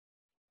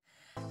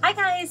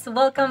Hi guys,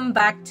 welcome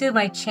back to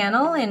my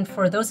channel, and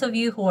for those of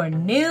you who are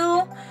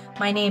new,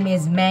 my name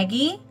is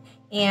Maggie,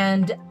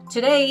 and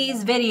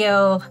today's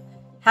video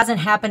hasn't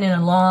happened in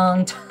a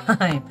long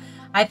time.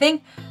 I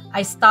think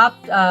I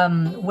stopped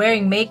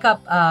wearing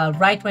makeup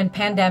right when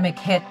pandemic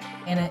hit,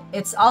 and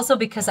it's also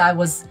because I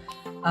was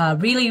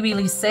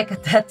really sick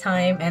at that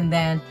time, and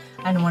then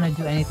I don't want to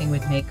do anything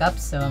with makeup,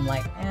 so I'm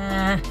like,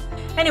 eh.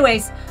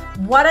 Anyways,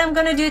 what I'm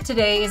gonna do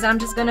today is I'm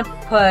just gonna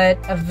put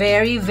a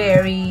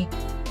very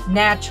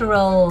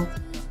natural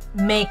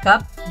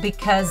makeup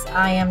because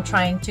I am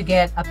trying to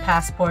get a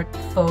passport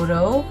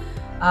photo.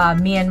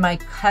 Me and my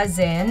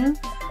cousin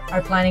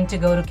are planning to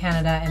go to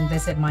Canada and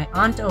visit my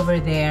aunt over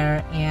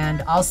there,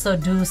 and also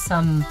do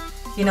some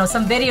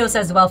videos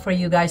as well for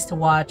you guys to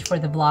watch for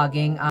the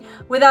vlogging.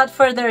 Without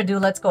further ado,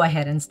 let's go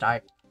ahead and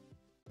start.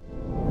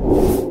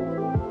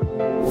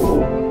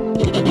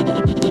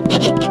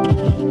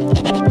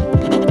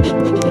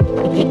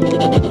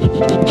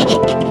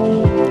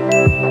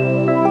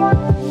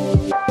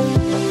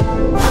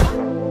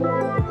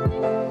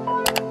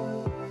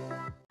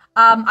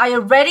 I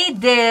already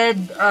did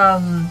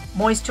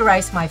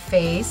moisturize my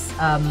face.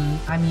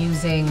 I'm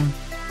using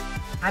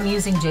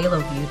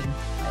JLo Beauty,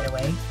 by the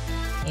way,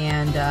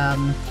 and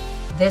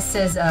this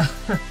is a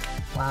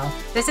wow,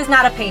 this is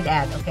not a paid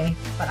ad, okay,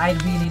 but I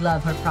really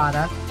love her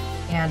product,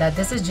 and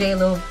this is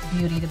JLo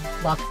Beauty, the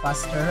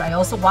Blockbuster. I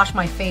also wash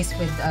my face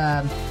with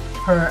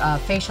her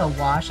facial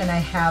wash, and I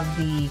have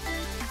the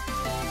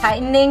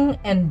tightening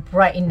and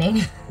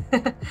brightening.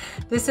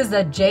 This is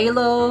a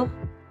JLo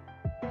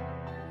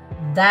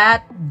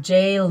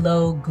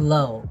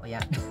Glow. Oh,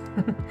 yeah.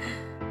 I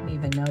didn't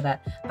even know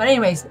that. But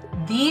anyways,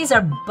 these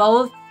are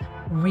both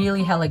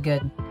really hella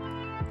good.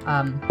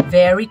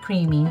 Very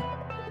creamy,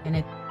 and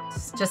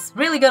it's just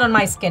really good on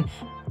my skin.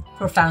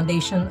 For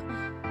foundation,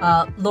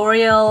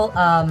 L'Oreal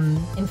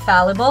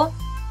Infallible,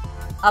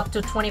 up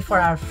to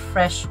 24-hour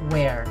fresh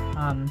wear.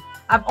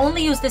 I've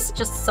only used this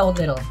just so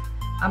little.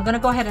 I'm gonna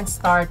go ahead and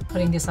start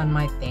putting this on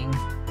my thing.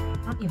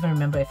 I don't even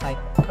remember if I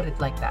put it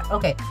like that.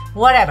 Okay,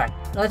 whatever.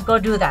 Let's go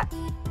do that.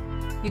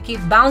 You keep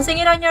bouncing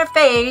it on your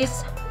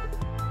face.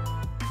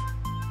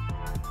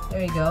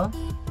 There you go.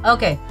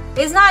 Okay,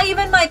 it's not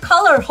even my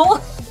color,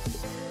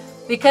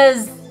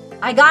 because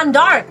I gone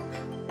dark.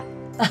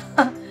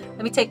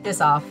 Let me take this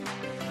off.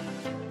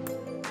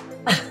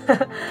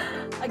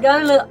 I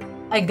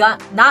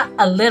got not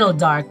a little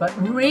dark, but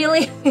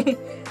really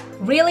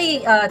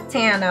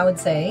tan, I would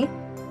say,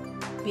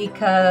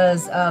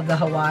 because of the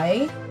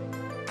Hawaii.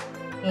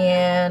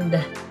 And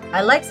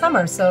I like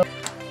summer, so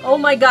oh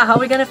my god, how are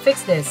we gonna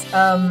fix this?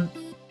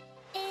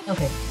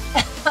 Okay.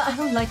 I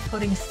don't like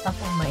putting stuff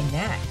on my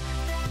neck.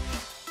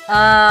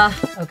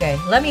 Okay,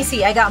 let me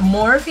see. I got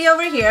Morphe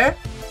over here.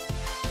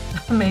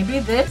 Maybe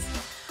this.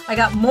 I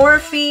got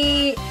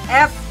Morphe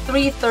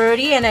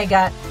F330, and I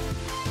got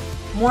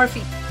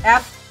Morphe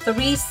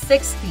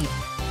F360.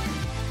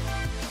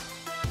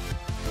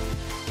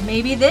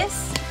 Maybe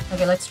this?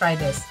 Okay, let's try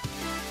this.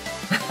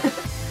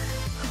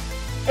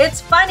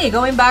 It's funny,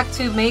 going back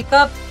to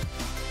makeup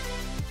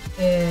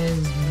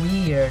is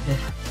weird.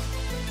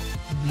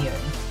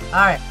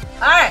 Alright,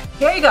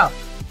 here you go.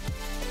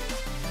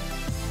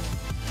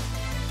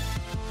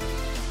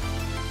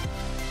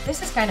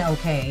 This is kind of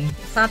okay.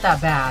 It's not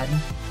that bad.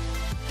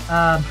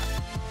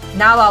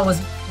 Now I was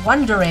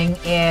wondering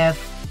if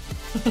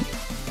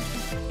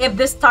if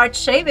this Tarte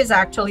shape is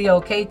actually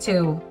okay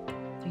to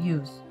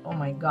use. Oh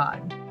my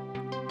god.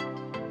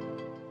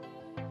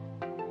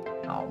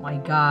 Oh my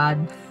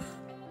god.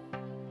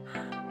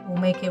 We'll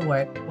make it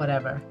work,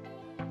 whatever.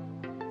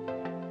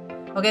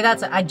 Okay,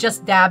 that's it. I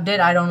just dabbed it.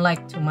 I don't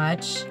like too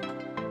much.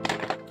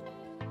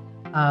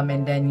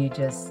 And then you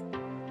just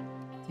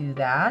do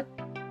that.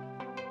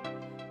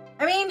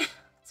 I mean,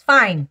 it's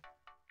fine.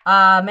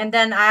 And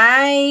then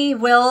I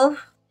don't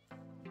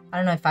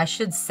know if I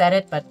should set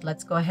it, but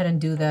let's go ahead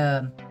and do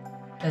the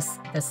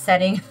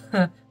setting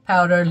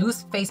powder,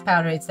 loose face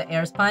powder. It's the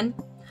Airspun.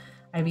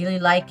 I really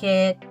like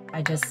it.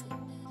 I just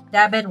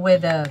dab it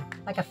with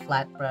like a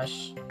flat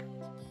brush.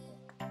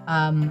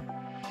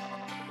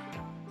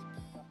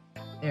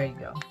 There you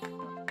go.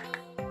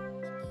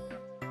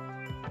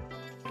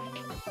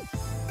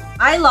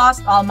 I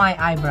lost all my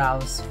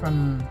eyebrows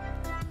from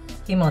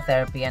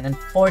chemotherapy, and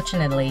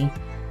unfortunately,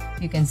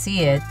 you can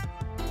see it.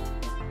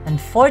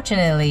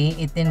 Unfortunately,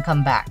 it didn't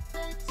come back.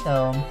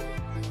 So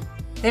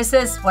this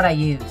is what I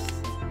use.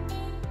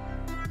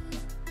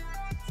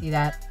 See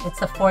that?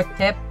 It's a fork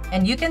tip,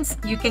 and you can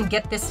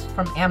get this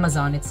from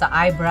Amazon. It's the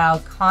eyebrow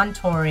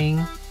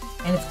contouring,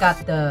 and it's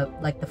got the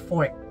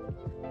fork.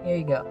 Here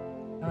you go.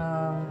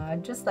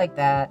 Just like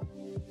that.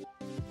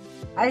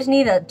 I just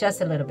need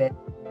just a little bit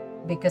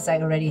because I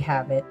already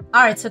have it.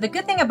 All right, so the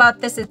good thing about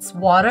this, it's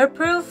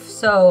waterproof.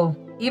 So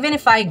even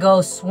if I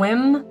go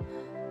swim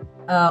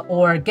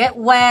or get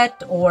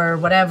wet or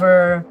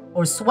whatever,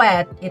 or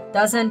sweat, it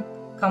doesn't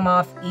come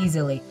off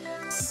easily.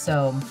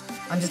 So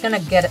I'm just gonna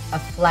get a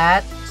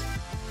flat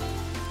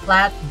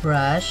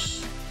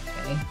brush,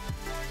 okay,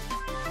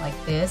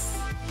 like this,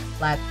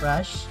 flat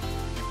brush.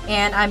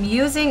 And I'm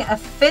using a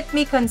Fit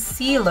Me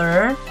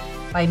Concealer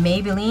by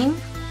Maybelline.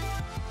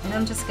 And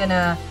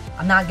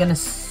I'm not gonna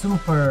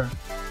super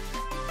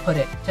put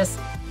it.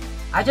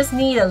 I just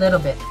need a little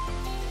bit.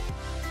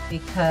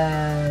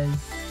 Because,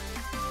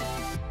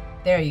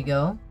 there you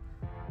go.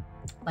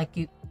 Like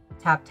you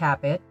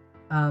tap it.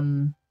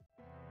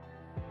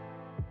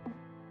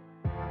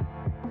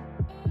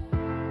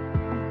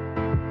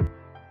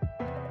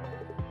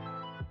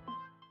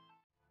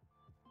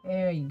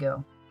 There you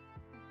go.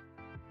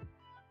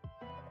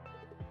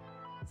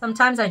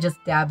 Sometimes I just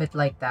dab it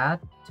like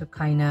that to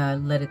kind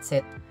of let it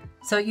sit.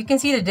 So you can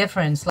see the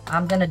difference.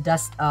 I'm gonna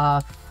dust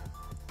off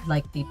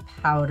like the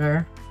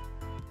powder,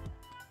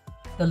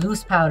 the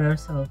loose powder.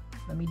 So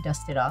let me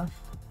dust it off.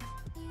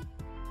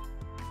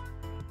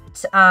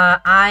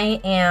 I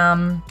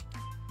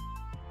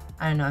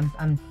don't know,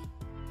 I'm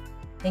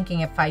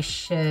thinking if I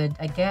should,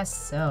 I guess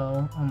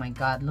so. Oh my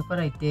God, look what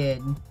I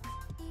did.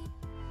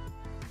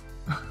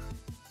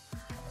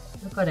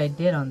 Look what I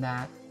did on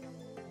that.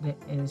 It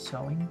is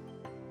showing.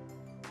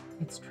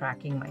 It's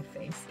tracking my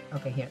face.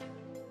 Okay, here.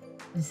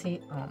 You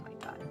see? Oh my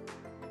God.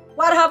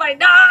 What have I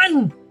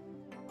done?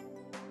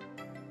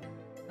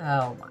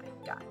 Oh my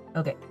God.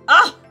 Okay.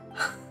 Oh!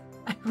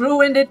 I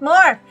ruined it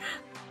more.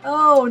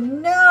 Oh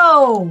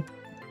no.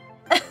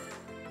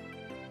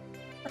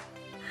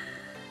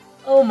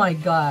 Oh my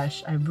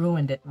gosh. I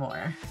ruined it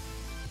more.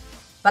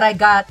 But I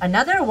got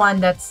another one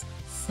that's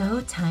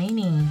so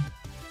tiny.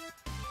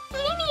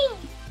 Tiny.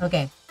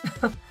 Okay.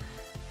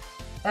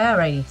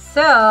 Alrighty.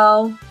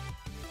 So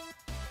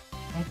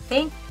I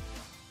think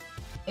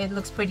it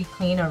looks pretty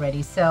clean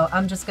already. So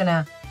I'm just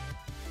gonna,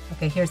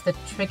 okay, here's the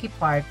tricky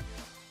part.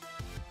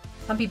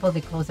 Some people,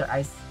 they close their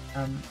eyes.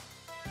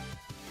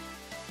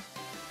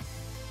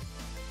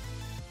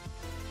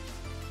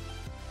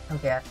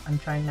 Okay, I'm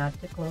trying not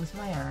to close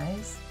my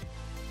eyes.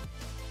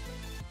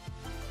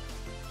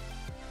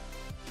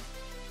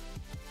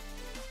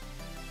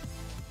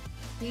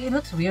 See, it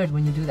looks weird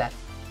when you do that.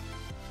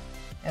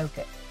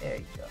 Okay, there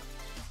you go.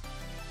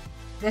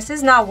 This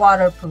is not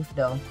waterproof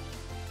though.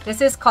 This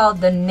is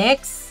called the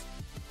NYX,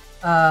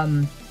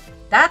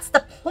 That's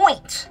the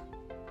Point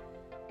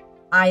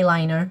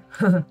eyeliner.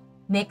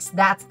 NYX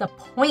That's the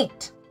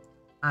Point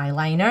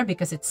eyeliner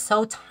because it's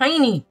so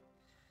tiny.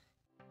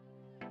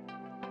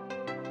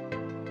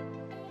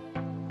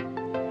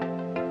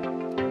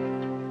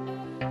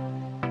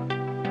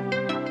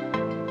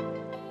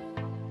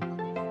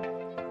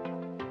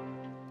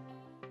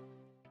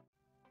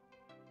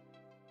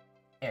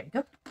 There you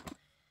go.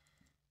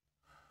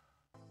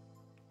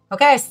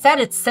 Okay, I said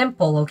it's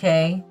simple,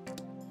 okay?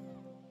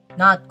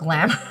 Not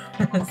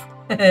glamorous.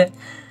 And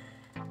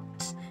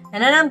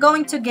then I'm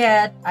going to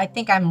get, I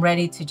think I'm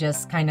ready to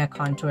just kind of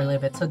contour a little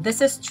bit. So this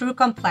is True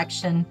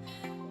Complexion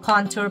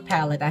Contour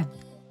Palette.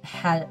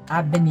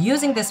 I've been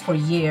using this for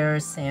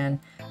years and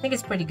I think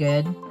it's pretty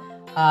good.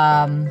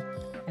 And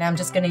I'm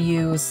just gonna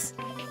use,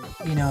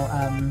 you know,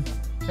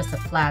 just a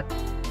flat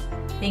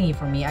thingy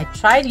for me. I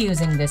tried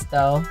using this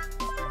though.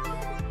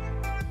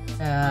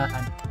 I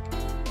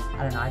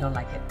don't know, I don't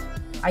like it.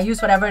 I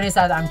use whatever it is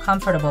that I'm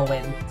comfortable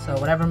with. So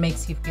whatever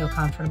makes you feel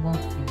comfortable,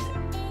 use it.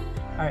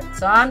 Alright,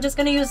 so I'm just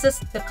gonna use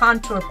the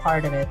contour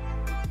part of it,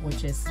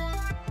 which is,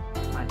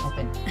 come on,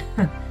 open.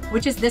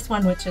 Which is this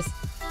one, which is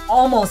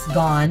almost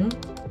gone.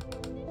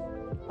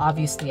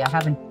 Obviously, I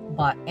haven't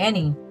bought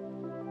any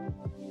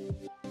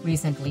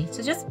recently.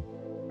 So just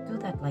do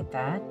that like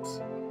that.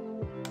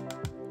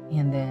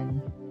 And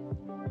then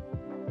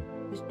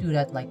just do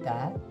that like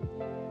that.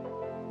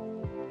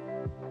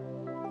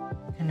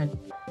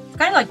 It's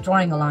kind of like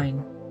drawing a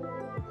line.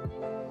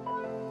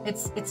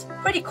 It's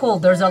pretty cool.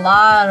 There's a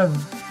lot of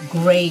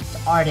great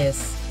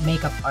artists,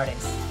 makeup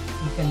artists.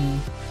 You can,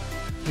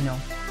 you know,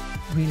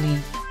 really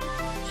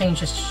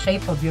change the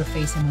shape of your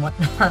face and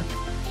whatnot.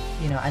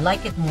 You know, I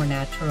like it more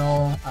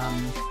natural.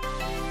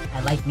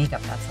 I like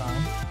makeup, that's all.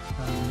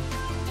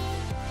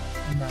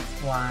 And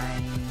that's why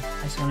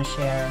I just want to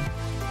share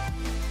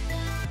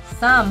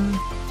some,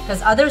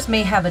 because others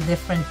may have a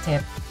different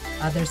tip.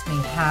 Others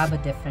may have a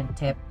different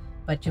tip.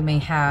 But you may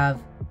have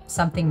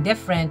something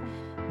different,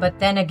 but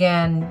then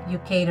again, you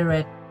cater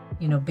it,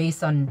 you know,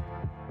 based on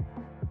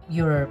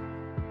your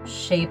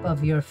shape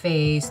of your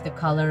face, the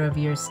color of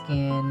your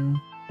skin,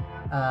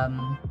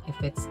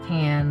 if it's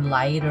tan,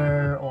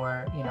 lighter,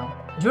 or, you know,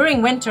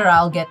 during winter,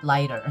 I'll get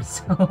lighter.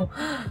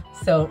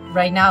 So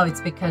right now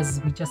it's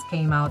because we just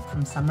came out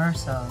from summer,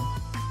 so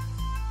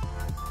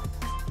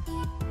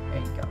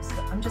there you go.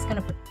 So I'm just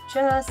gonna put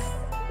just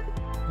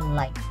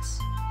light.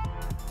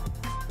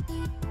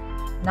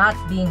 Not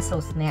being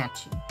so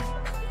snatchy.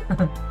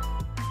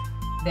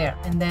 There,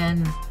 and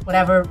then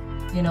whatever,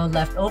 you know,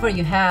 left over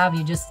you have,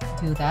 you just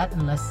do that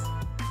unless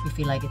you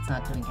feel like it's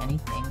not doing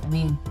anything. I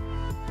mean,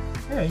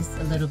 there is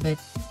a little bit,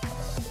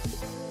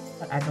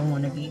 but I don't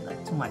want to be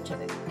like too much of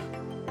it.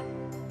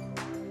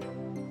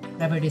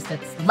 Whatever it is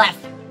that's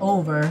left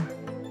over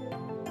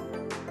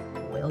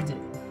will do.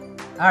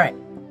 All right.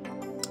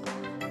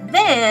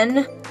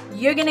 Then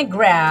you're gonna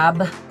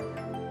grab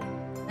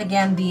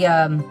again the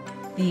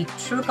the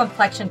True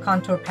Complexion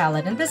Contour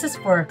Palette. And this is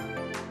for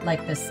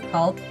like the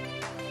scalp.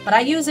 But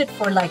I use it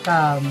for like,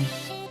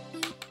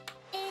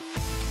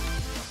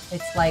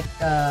 it's like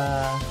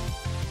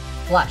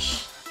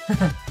blush.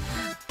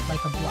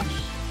 Like a blush.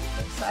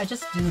 Okay, so I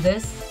just do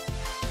this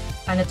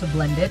kind of to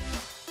blend it.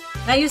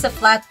 And I use a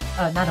flat,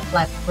 not a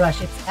flat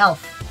brush, it's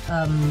e.l.f.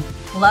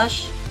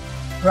 Blush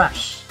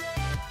brush.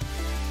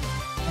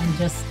 And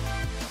just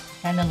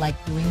kind of like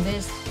doing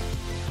this.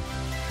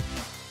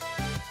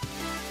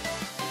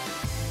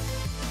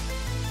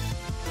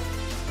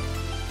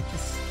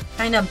 Just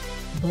kind of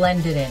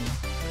blend it in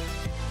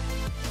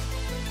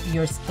to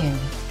your skin.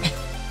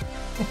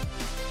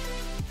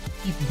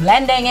 Keep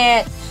blending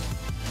it.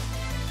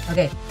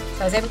 Okay,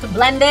 so I was able to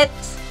blend it.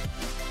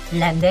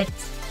 Blend it.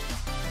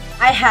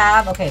 I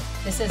have, okay,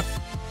 this is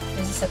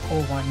a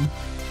cool one.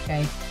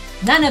 Okay,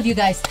 none of you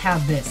guys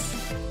have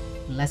this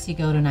unless you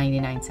go to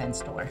 99-cent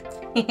store.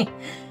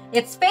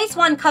 It's Phase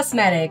One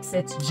Cosmetics.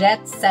 It's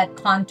Jet Set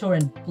Contour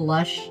and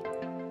Blush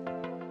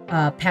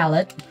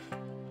palette.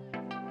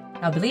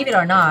 Now, believe it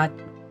or not,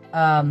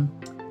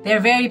 they're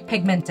very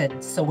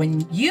pigmented. So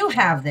when you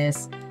have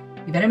this,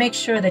 you better make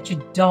sure that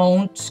you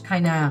don't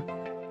kind of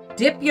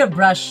dip your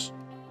brush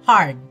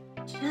hard.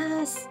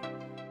 Just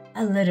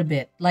a little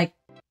bit. Like,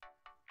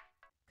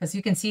 because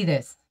you can see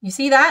this. You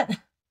see that?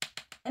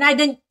 And I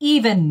didn't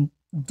even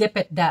dip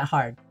it that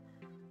hard.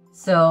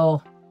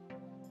 So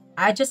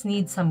I just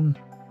need some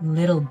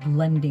little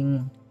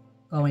blending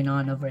going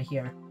on over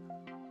here.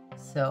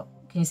 So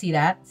can you see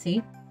that?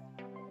 See?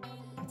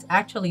 It's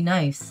actually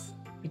nice.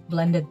 It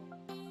blended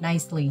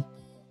nicely.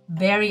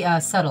 Very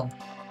subtle.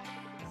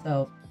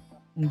 So,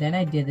 and then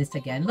I did this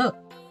again. Look,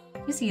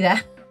 you see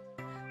that?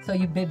 So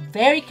you be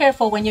very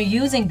careful when you're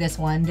using this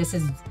one. This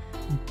is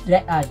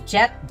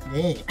Jet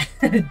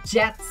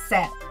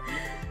Set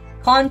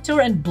Contour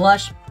and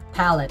Blush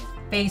Palette,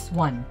 Phase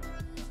One.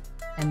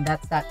 And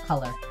that's that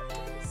color.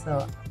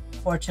 So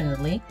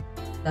fortunately,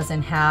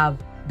 doesn't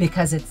have,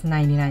 because it's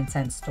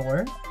 99-cent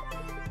store.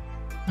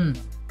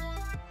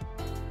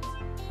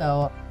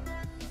 So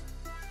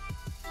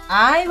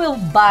I will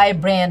buy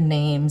brand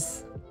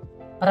names,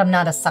 but I'm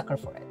not a sucker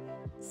for it.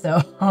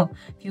 So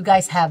if you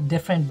guys have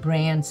different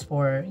brands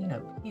for, you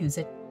know, use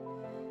it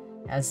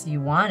as you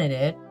wanted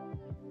it.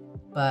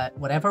 But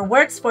whatever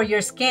works for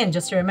your skin,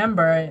 just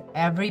remember,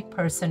 every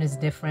person is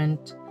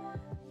different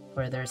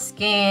for their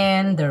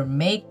skin, their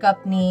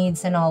makeup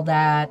needs and all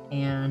that.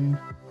 And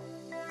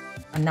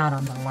I'm not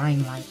on the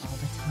limelight all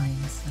the time,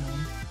 so.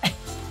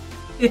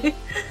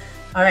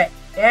 All right,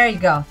 there you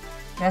go.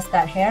 Mess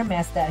that hair,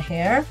 mess that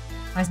hair.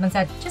 My husband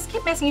said, just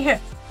keep messing your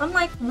hair. I'm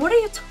like, what are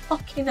you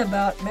talking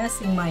about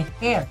messing my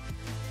hair?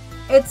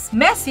 It's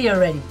messy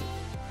already.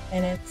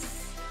 And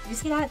it's, you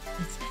see that?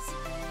 It's messy.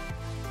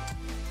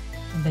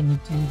 And then you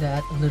do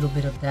that, a little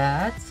bit of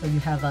that. So you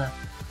have a,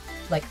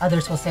 like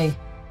others will say,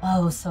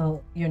 oh,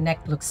 so your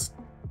neck looks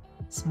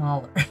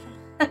smaller.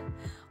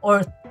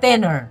 Or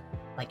thinner,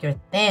 like you're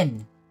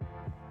thin.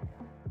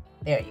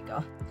 There you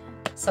go.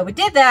 So we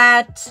did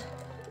that.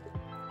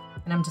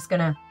 And I'm just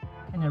gonna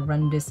kind of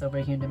run this over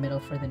here in the middle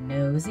for the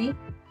nosy.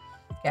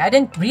 Okay, I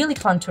didn't really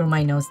contour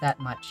my nose that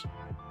much.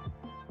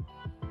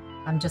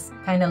 I'm just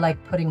kind of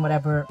like putting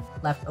whatever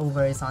left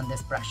over is on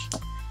this brush.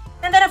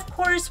 And then of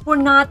course, we're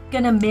not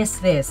gonna miss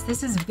this.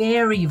 This is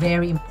very,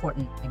 very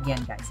important.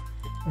 Again, guys,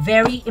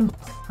 very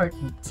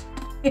important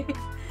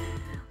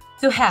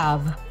to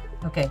have.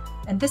 Okay,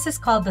 and this is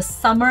called the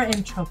Summer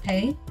in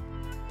Tropez.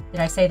 Did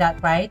I say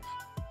that right?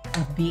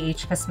 Of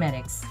BH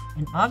Cosmetics.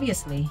 And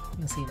obviously,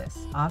 you'll see this.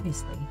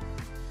 Obviously,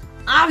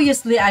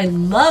 I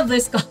love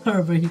this color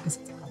over here because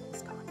it's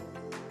almost gone.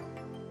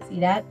 See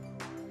that?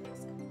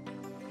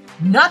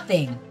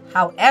 Nothing.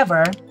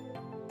 However,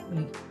 let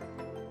me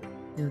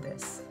do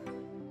this.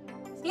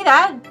 See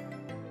that?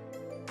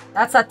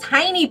 That's a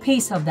tiny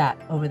piece of that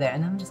over there.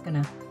 And I'm just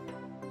gonna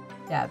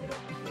dab it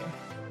over here.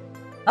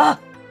 Ah!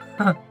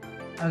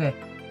 Okay.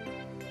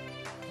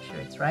 Make sure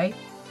it's right.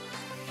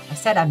 I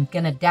said I'm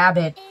gonna dab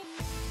it,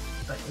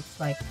 but it's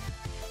like,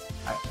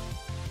 all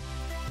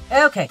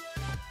right. Okay.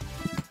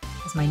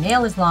 Because my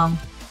nail is long.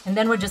 And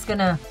then we're just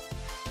gonna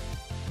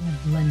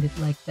blend it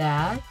like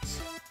that.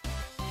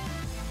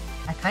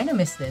 I kind of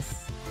miss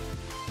this.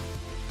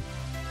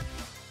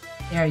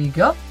 There you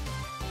go.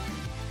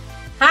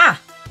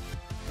 Ha!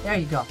 There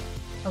you go.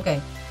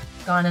 Okay.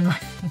 Gone in my...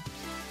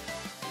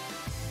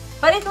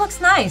 But it looks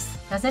nice,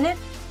 doesn't it?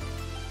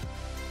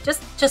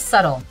 Just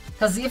subtle.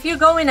 Because if you're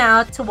going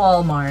out to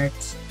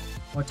Walmart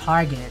or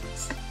Target,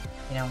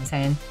 you know what I'm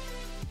saying?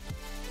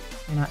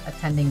 You're not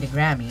attending the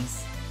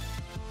Grammys.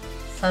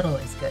 Subtle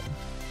is good.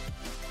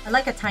 I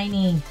like a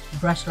tiny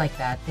brush like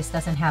that. This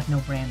doesn't have no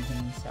brand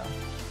name, so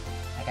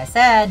like I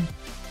said,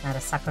 not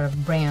a sucker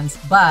of brands,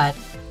 but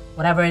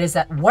whatever it is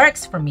that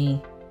works for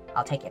me,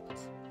 I'll take it.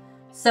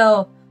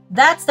 So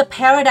that's the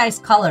Paradise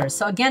color.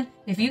 So again,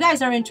 if you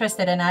guys are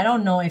interested, and I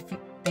don't know if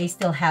they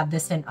still have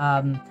this in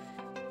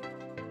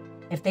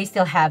if they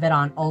still have it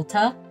on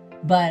Ulta,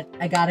 but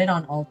I got it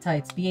on Ulta.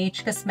 It's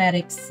BH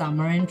Cosmetics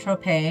Summer in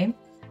Tropez.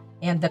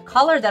 And the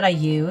color that I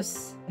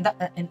use,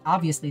 and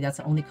obviously that's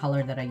the only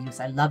color that I use.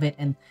 I love it.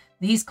 And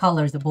these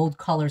colors, the bold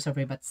colors are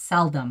great, but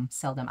seldom.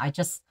 I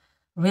just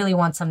really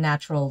want some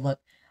natural look.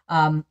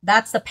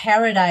 That's the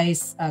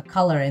Paradise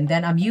color. And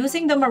then I'm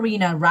using the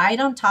Marina right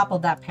on top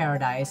of that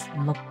Paradise.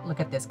 And look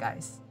at this,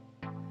 guys.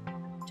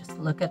 Just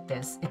look at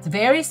this. It's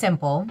very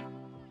simple.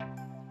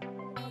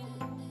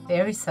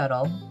 Very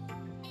subtle.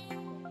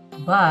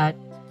 But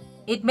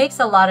it makes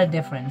a lot of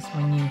difference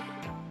when you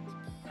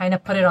kind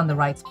of put it on the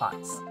right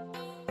spots.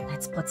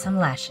 Let's put some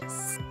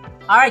lashes.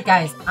 All right,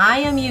 guys, I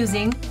am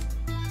using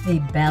the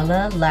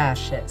Bella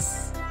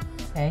lashes.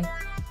 Okay,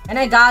 and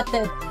I got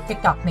the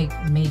TikTok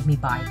made me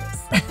buy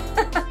this,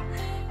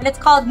 and it's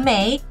called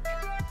Make,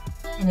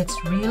 and it's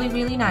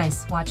really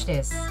nice. Watch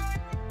this.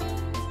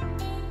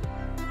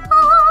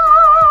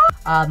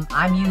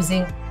 I'm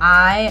using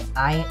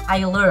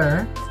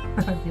Eylure.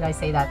 Did I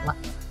say that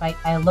right?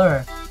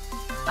 Eylure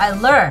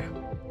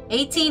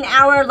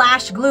 18-hour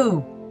lash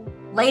glue,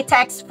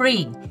 latex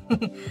free.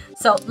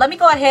 So let me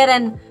go ahead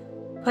and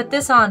put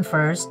this on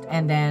first,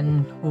 and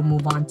then we'll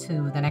move on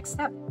to the next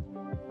step.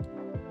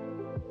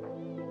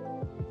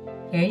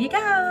 Here you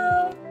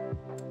go.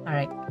 All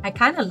right, I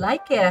kind of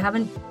like it. I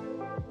haven't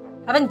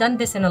done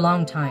this in a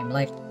long time,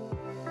 like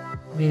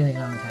really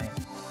long time.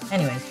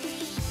 Anyways,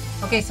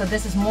 okay, so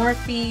this is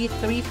Morphe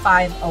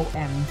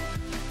 350M.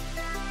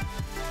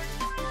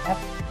 Yep.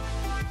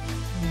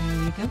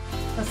 There you go.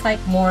 That's like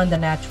more on the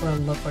natural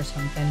look or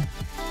something.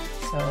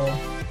 So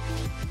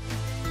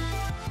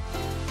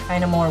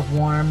kind of more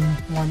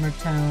warmer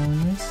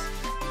tones.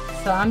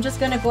 So I'm just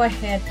gonna go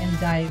ahead and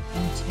dive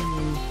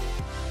into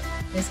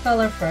this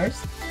color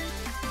first.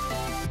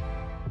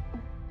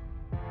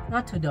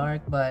 Not too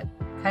dark, but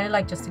kind of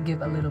like just to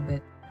give a little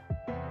bit.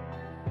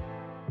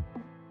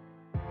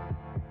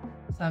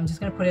 So I'm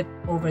just gonna put it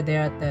over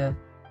there at the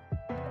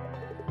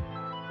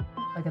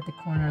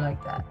corner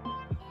like that.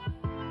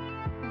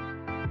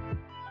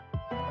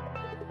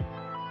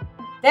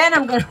 Then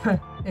I'm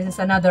gonna this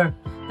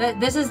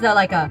is the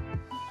like a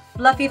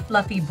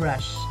fluffy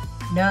brush,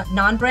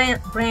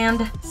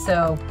 non-brand.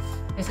 So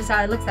this is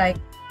how it looks like.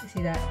 You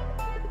see that?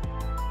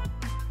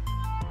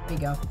 There you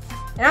go.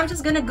 And I'm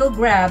just gonna go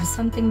grab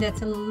something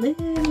that's a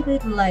little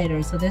bit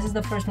lighter. So this is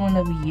the first one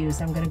that we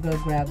use. I'm gonna go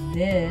grab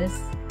this.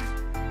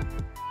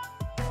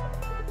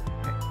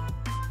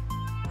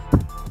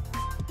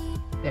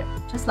 There,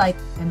 just like,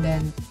 and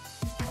then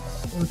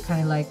we're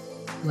kind of like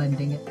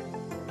blending it.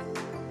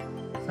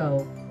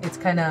 So it's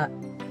kind of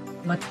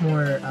much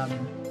more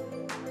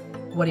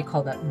what do you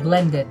call that,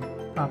 blended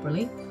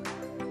properly,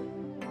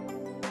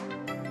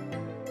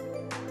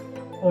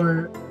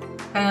 or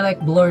kind of like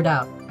blurred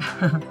out.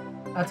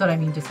 That's what I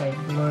mean to say,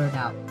 blurred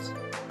out.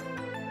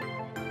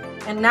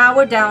 And now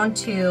we're down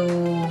to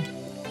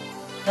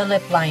the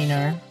lip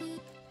liner.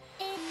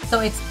 So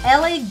it's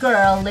LA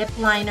Girl Lip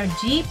Liner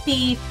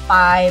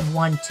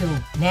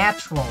GP512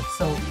 Natural.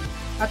 So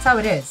that's how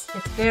it is.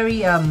 It's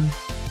very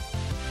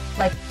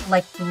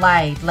like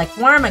light, like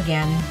warm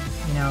again,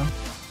 you know.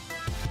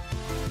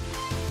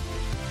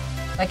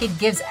 Like it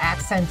gives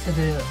accent to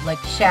the like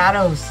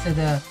shadows to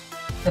the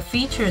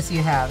features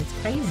you have. It's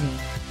crazy.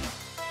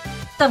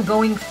 I'm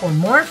going for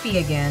Morphe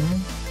again.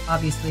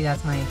 Obviously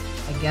that's my,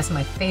 I guess,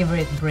 my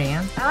favorite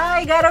brand.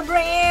 I got a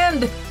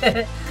brand.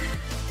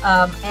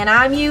 And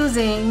I'm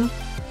using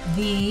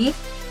the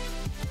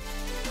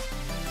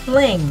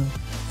Fling.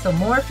 So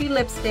Morphe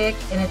lipstick,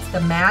 and it's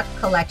the matte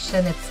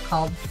collection. It's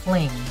called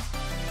Fling.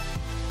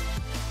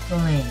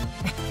 Fling.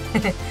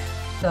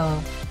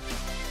 So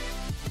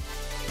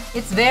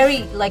it's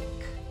very like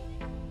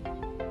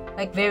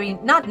very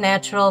not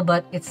natural,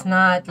 but it's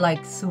not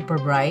like super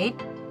bright.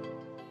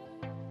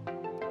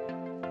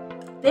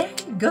 There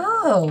you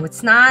go.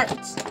 It's not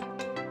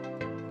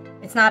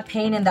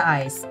pain in the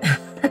eyes.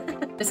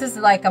 This is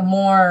like a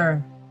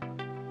more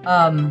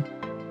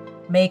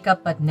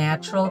makeup but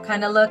natural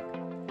kind of look.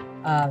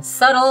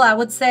 Subtle, I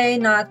would say,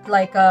 not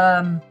like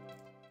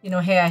you know,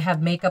 hey, I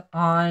have makeup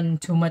on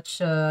too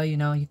much, you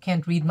know, you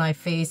can't read my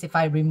face. If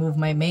I remove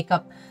my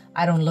makeup,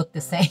 I don't look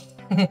the same.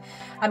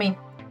 I mean,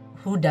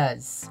 who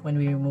does when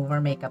we remove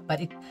our makeup?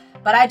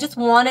 But I just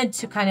wanted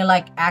to kind of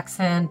like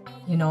accent,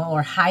 you know,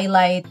 or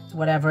highlight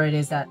whatever it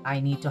is that I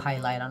need to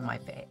highlight on my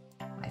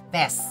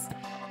face.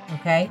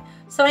 Okay,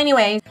 so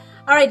anyway,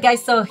 all right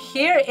guys, so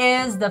here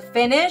is the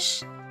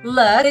finished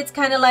look. It's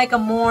kind of like a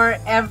more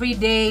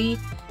everyday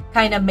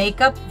kind of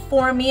makeup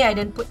for me. I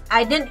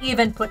didn't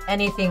even put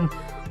anything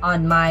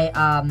on my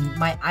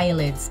my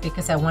eyelids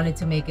because I wanted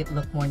to make it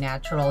look more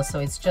natural. So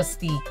it's just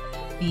the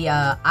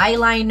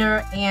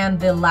eyeliner and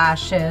the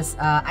lashes.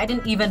 I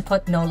didn't even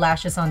put no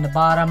lashes on the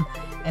bottom,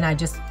 and I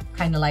just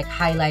kind of like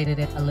highlighted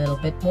it a little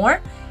bit more.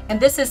 And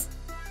this is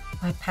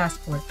my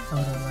passport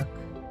photo look.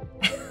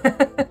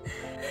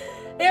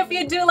 If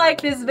you do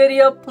like this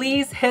video,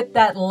 please hit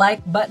that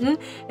like button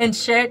and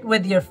share it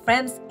with your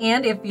friends.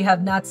 And if you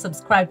have not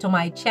subscribed to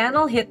my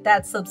channel, hit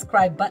that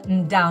subscribe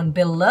button down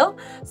below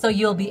so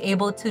you'll be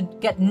able to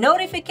get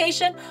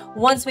notification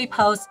once we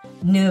post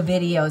new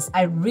videos.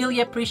 I really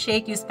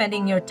appreciate you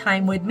spending your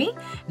time with me,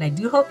 and I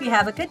do hope you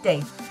have a good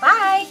day. Bye!